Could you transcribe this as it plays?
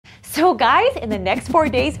So guys, in the next 4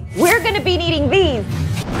 days, we're gonna be needing these.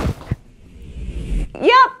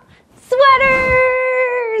 Yup,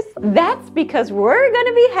 sweaters! That's because we're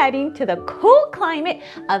gonna be heading to the cool climate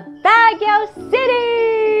of Baguio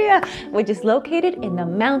City, which is located in the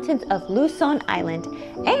mountains of Luzon Island.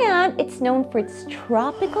 And it's known for its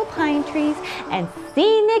tropical pine trees and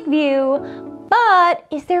scenic view. But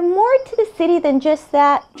is there more to the city than just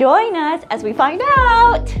that? Join us as we find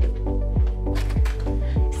out!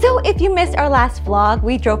 So if you missed our last vlog,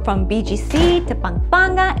 we drove from BGC to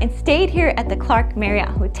Pampanga and stayed here at the Clark Marriot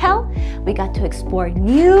Hotel. We got to explore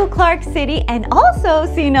new Clark City and also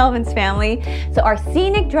see Nelvine's family. So our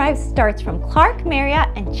scenic drive starts from Clark Marriot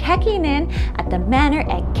and checking in at the Manor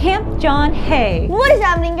at Camp John Hay. What is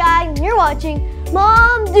happening, guys? You're watching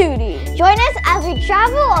Mom Duty. Join us as we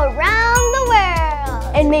travel around the world.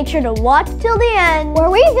 And make sure to watch till the end, where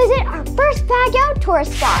we visit our first Baguio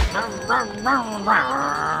tourist spot.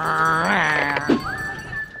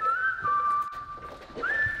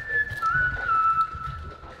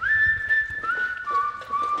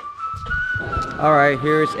 Alright,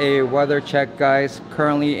 here's a weather check, guys.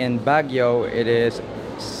 Currently in Baguio, it is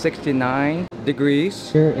 69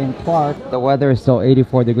 degrees. Here in Clark, the weather is still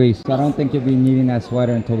 84 degrees. So I don't think you'll be needing that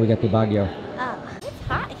sweater until we get to Baguio. It's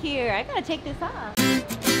hot here. I gotta take this off.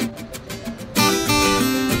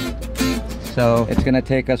 So it's gonna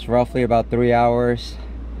take us roughly about 3 hours,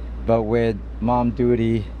 but with mom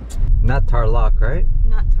duty, not Tarlac, right?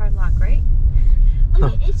 Not Tarlac, right?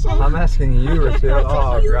 I'm asking you, Rocio.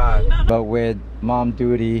 Oh God. But with mom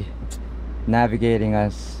duty navigating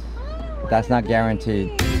us, that's not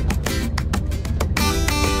guaranteed.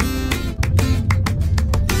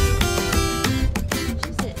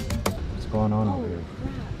 What's going on over here?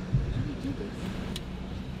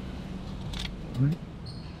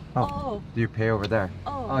 Oh, do you pay over there?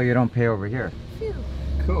 Oh, you don't pay over here. Phew.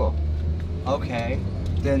 Cool. Okay.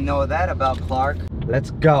 Didn't know that about Clark.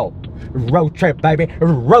 Let's go. Road trip, baby.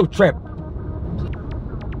 Road trip.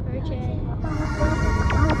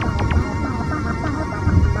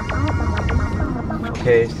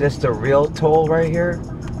 Okay, is this the real toll right here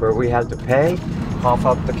where we have to pay? Cough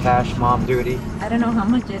up the cash, mom duty. I don't know how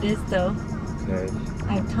much it is though. Okay.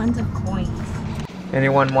 I have tons of coins.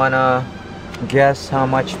 Anyone wanna guess how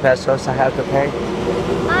much pesos I have to pay?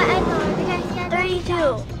 I know,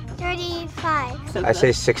 32. 35. I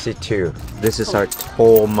say 62. This is our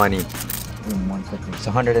toll money. It's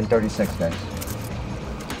 136, guys.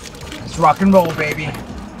 It's rock and roll, baby.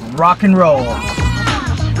 Rock and roll.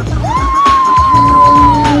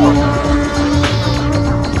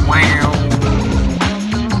 Wow.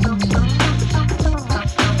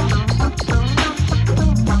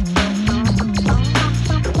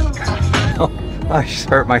 I just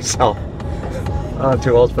hurt myself. Oh, I'm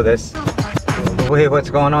too old for this. Wait, what's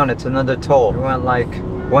going on? It's another toll. We went like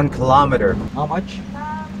 1 kilometer. How much?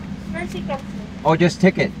 Oh, just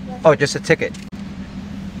ticket. Oh, just a ticket.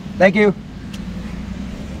 Thank you.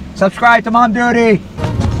 Subscribe to Mom Duty.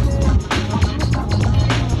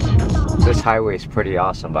 This highway is pretty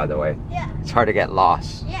awesome, by the way. Yeah. It's hard to get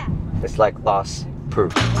lost. Yeah. It's like loss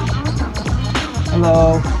proof.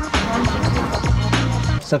 Hello.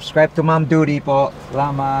 Subscribe to Mom Duty po.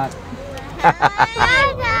 Salamat.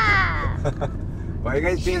 Why are you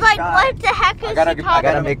guys being She's like, shy? what the heck is I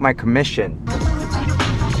gotta make my commission.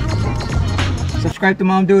 Subscribe to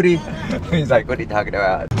Mom Duty. He's like, what are you talking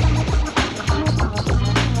about?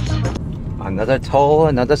 Another toll,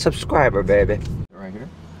 another subscriber, baby. Right here.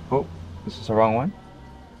 Oh, this is the wrong one.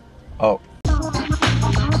 Oh.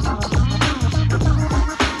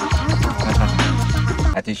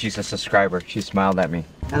 I think she's a subscriber. She smiled at me.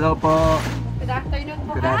 Hello po. Good afternoon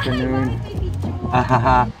po. Good afternoon.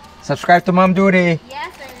 Subscribe to Mom Duty.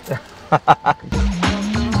 Yes, sir.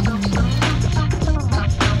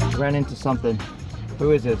 Ran into something.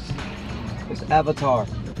 Who is this? It's Avatar.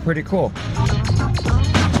 Pretty cool.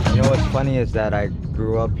 You know what's funny is that I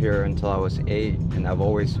grew up here until I was 8 and I've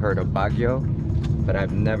always heard of Baguio, but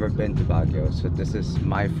I've never been to Baguio. So this is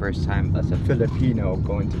my first time as a Filipino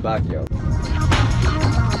going to Baguio.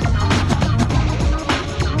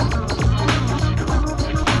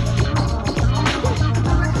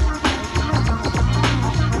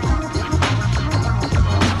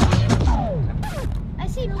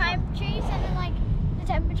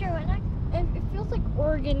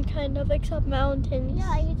 Kind of, except mountains.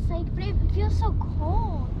 Yeah, it's like, but it feels so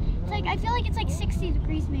cold. It's like, I feel like it's like 60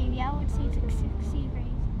 degrees maybe. I would say it's like 60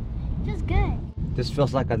 degrees. It feels good. This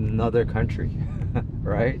feels like another country,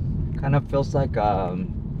 right? Kind of feels like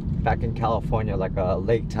back in California, like a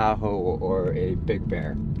Lake Tahoe or a Big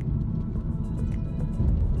Bear.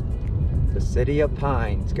 The The City of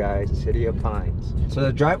Pines, guys. The City of Pines. So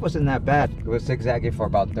the drive wasn't that bad. It was zigzaggy for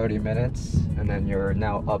about 30 minutes. And then you're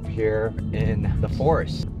now up here in the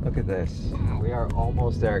forest. Look at this. We are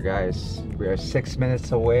almost there, guys. We are 6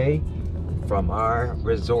 minutes away from our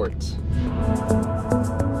resort.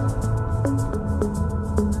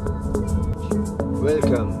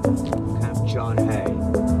 Welcome, Camp John Hay.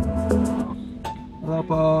 Hello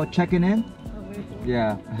po, checking in?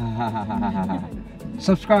 Yeah.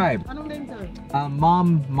 Subscribe. Anong name, sir?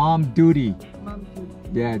 Mom Duty. Ma'am.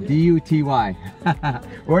 Yeah, D-U-T-Y.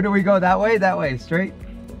 Where do we go? That way? That way, straight?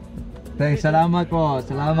 Thanks, salamat po.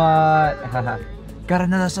 Salamat. Got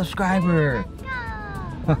another subscriber.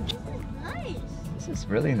 Nice. This is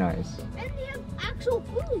really nice. And they have actual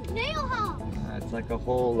food. Nail house. It's like a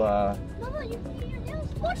whole, Mama, you can eat your nails.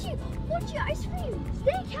 Mochi ice cream.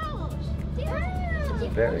 Steakhouse. Yeah.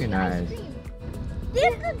 very nice. They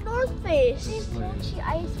have the North Face. They have mochi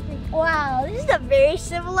ice cream. Wow, this is a very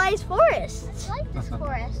civilized forest. I like this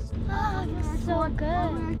forest. Oh, it's so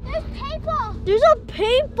good. There's paintball. There's a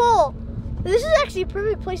paintball. This is actually a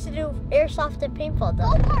perfect place to do airsoft and paintball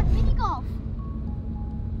though. Go-kart, mini golf.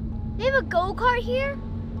 They have a go-kart here.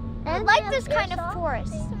 I like this kind of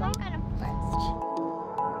forest. What kind of forest?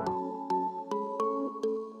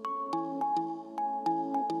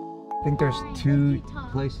 I think there's two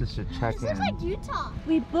places to check This in. looks like Utah.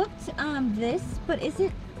 We booked this, but is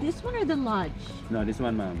it this one or the lodge? No, this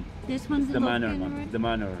one, ma'am. This one's The Manor, Logan ma'am. The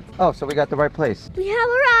Manor. Oh, so we got the right place. We have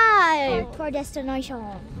arrived to our destination.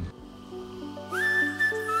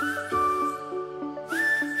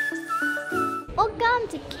 Welcome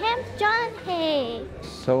to Camp John Hay.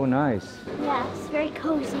 So nice. Yes, very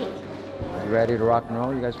cozy. You ready to rock and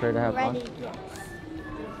roll? You guys ready to have Ready? fun? Yes.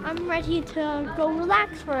 I'm ready to go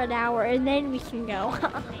relax for an hour and then we can go.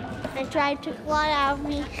 I tried took a lot out of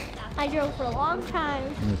me. I drove for a long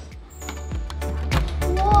time.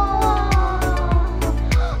 Whoa!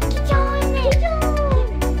 Keep going, keep going.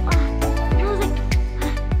 I was like,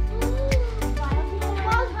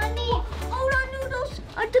 wow, honey. Oh, the noodles.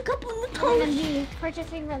 I took a couple noodles. I'm gonna be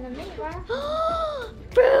purchasing from the mini bar.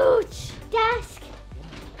 Fruits. Desk.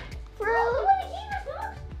 Fruit.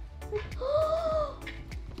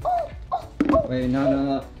 Wait,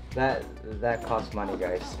 no. That costs money,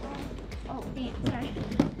 guys. Oh, damn, sorry.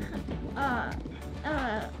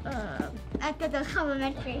 After the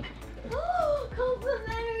complimentary.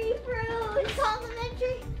 Complimentary fruit.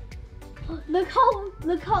 Complimentary.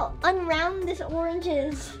 Look how unround this orange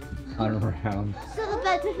is. Around. So the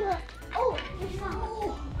bed to feel. Oh, there's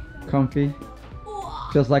some. Comfy.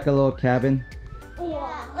 Just like a little cabin.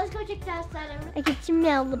 Yeah, let's go check the outside. I can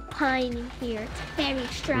smell the pine in here. It's very Ooh,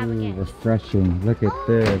 extravagant. refreshing. Look at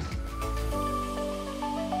this.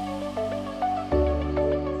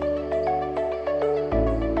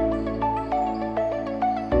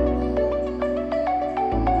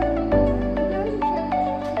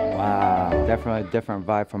 Wow, definitely a different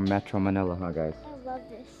vibe from Metro Manila, huh guys? I love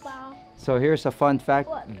this. Wow. So here's a fun fact.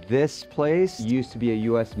 What? This place used to be a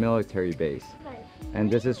US military base. And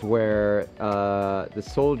this is where the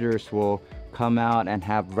soldiers will come out and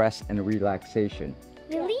have rest and relaxation.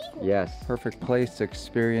 Really? Yes, perfect place to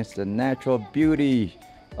experience the natural beauty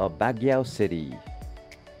of Baguio City.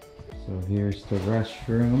 So here's the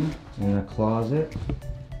restroom and a closet.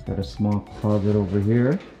 Got a small closet over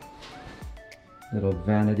here. Little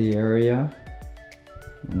vanity area.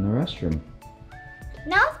 And the restroom.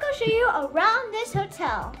 Now let's go show you around this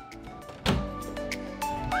hotel.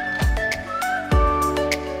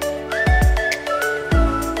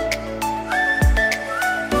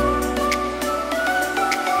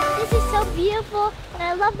 Beautiful, and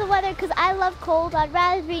I love the weather because I love cold. I'd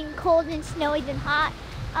rather be cold and snowy than hot.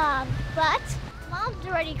 But Mom's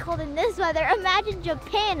already cold in this weather. Imagine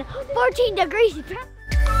Japan, 14 degrees.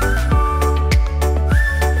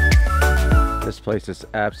 This place is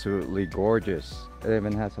absolutely gorgeous. It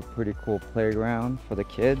even has a pretty cool playground for the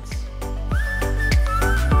kids.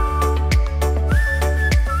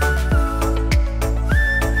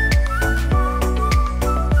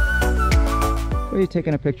 What are you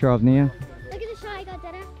taking a picture of, Nia? Look at the shot I got,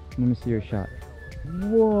 Dada. Let me see your shot.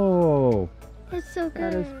 Whoa! It's so good.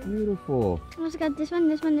 That is beautiful. I also got this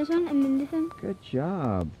one, and then this one. Good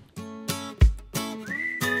job.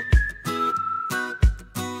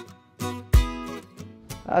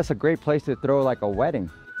 That's a great place to throw like a wedding.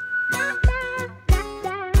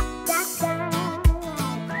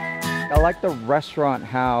 I like the restaurant,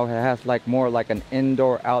 how it has like more like an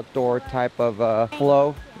indoor-outdoor type of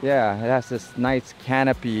flow. Yeah, it has this nice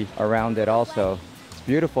canopy around it also. It's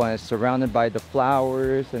beautiful and it's surrounded by the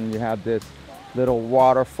flowers, and you have this little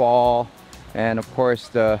waterfall, and of course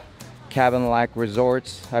the cabin-like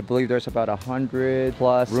resorts. I believe there's about 100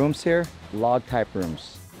 plus rooms here, log type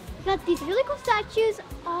rooms. We got these really cool statues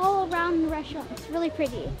all around the restaurant. It's really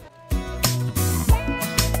pretty.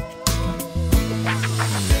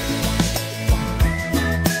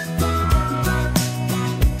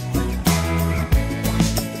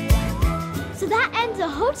 So that ends the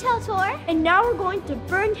hotel tour, and now we're going to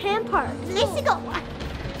Burnham Park. Let's go.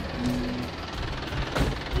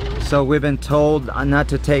 So we've been told not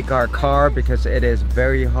to take our car because it is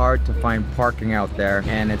very hard to find parking out there,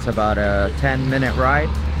 and it's about a 10-minute ride,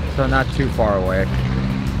 so not too far away.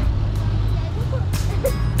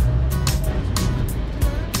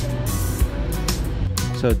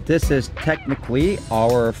 So this is technically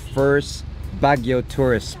our first Baguio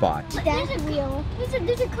tourist spot. There's a wheel.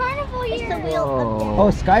 There's a carnival here. It's the wheel up there. Oh,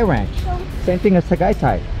 Sky Ranch. Same thing as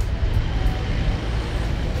Tagaytay.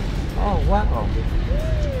 Oh, wow.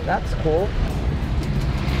 That's cool.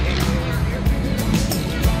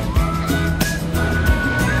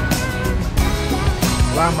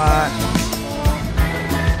 Salamat.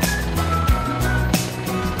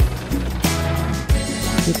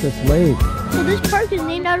 Look at this lake. So this park is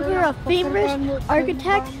named after a famous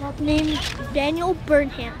architect named Daniel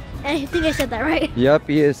Burnham. And I think I said that right. Yep,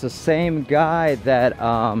 he is the same guy that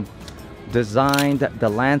designed the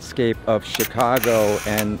landscape of Chicago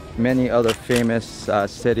and many other famous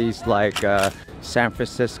cities like San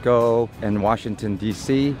Francisco and Washington,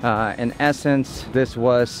 D.C. In essence, this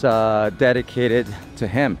was dedicated to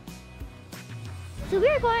him. So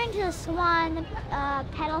we're going to the Swan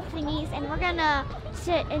pedal thingies, and we're gonna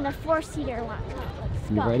sit in the 4-seater one.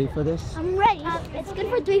 You ready for this? I'm ready. It's good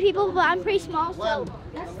for 3 people, but I'm pretty small, so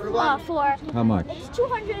 4. How much? It's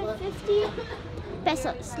 250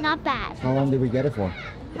 pesos. Not bad. How long did we get it for?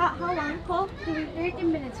 How long, Cole? 30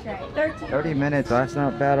 minutes, right? 30 minutes, that's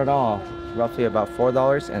not bad at all. Roughly about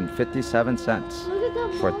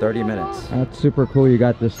 $4.57 for 30 minutes. That's super cool. You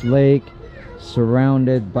got this lake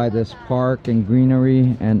surrounded by this park and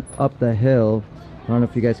greenery, and up the hill, I don't know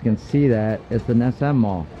if you guys can see that, it's the SM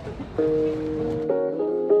Mall.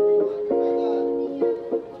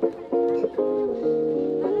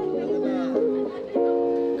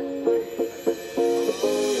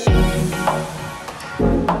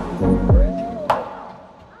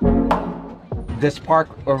 This park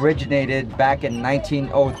originated back in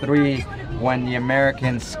 1903 when the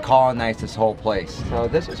Americans colonized this whole place. So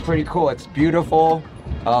this is pretty cool. It's beautiful,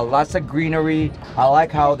 lots of greenery. I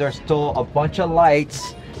like how there's still a bunch of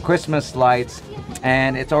lights, Christmas lights,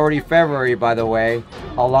 and it's already February, by the way,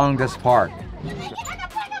 along this park.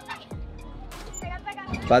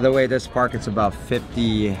 By the way, this park is about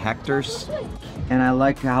 50 hectares. And I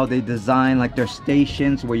like how they design like their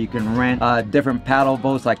stations where you can rent different paddle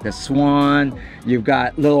boats like the Swan. You've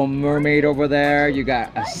got Little Mermaid over there. You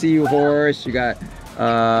got a seahorse. You got,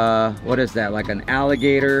 what is that? Like an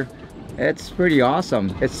alligator. It's pretty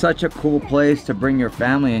awesome. It's such a cool place to bring your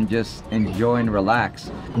family and just enjoy and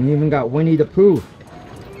relax. And you even got Winnie the Pooh.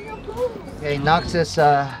 Okay, Knox is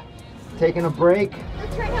taking a break.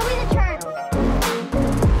 Let's turn. Help me to turn.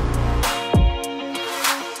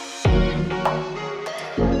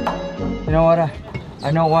 You know what?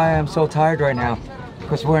 I know why I'm so tired right now.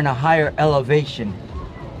 Because we're in a higher elevation.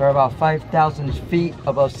 We're about 5,000 feet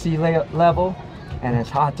above sea level, and it's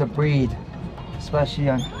hard to breathe, especially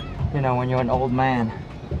on, you know, when you're an old man.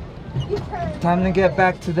 Time to get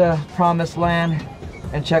back to the promised land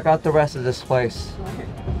and check out the rest of this place.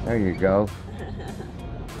 There you go.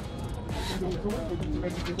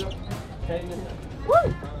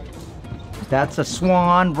 Woo! That's a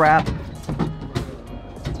Swan wrap.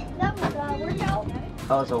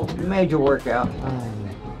 That was a major workout.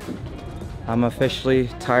 I'm officially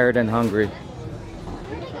tired and hungry.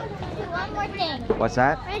 One more thing. What's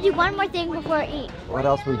that? We're gonna do one more thing before we eat. What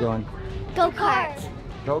else are we doing? Go-kart.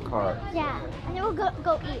 Go-kart. Yeah, and then we'll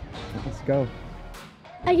go eat. Let's go.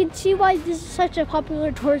 I can see why this is such a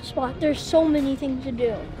popular tourist spot. There's so many things to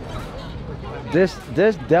do. This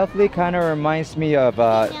definitely kind of reminds me of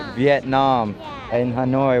Vietnam in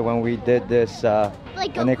Hanoi when we did this.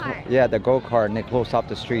 Like and go-kart. yeah, the go-kart, and they closed off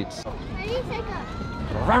the streets. Ready, set, go.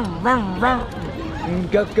 Run, run, run.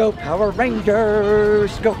 Go, go, Power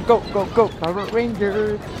Rangers. Go, go, go, go, Power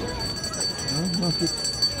Rangers.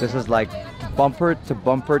 This is like bumper to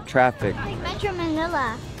bumper traffic. Metro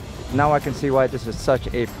Manila. Now I can see why this is such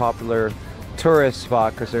a popular tourist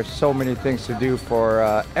spot, because there's so many things to do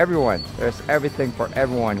for everyone. There's everything for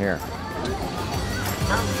everyone here.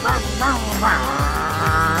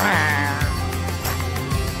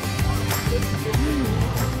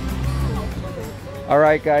 All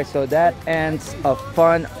right, guys, so that ends a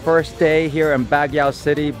fun first day here in Baguio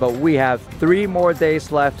City, but we have 3 more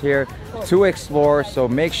days left here to explore, so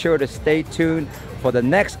make sure to stay tuned for the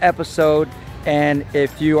next episode. And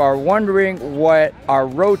if you are wondering what our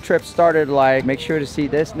road trip started like, make sure to see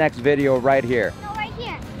this next video right here. No, right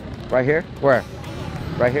here. Right here? Where?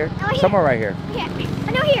 Right here? No, here. Somewhere right here. Here.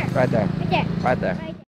 Oh, no, here. Right there. Right there. Right there.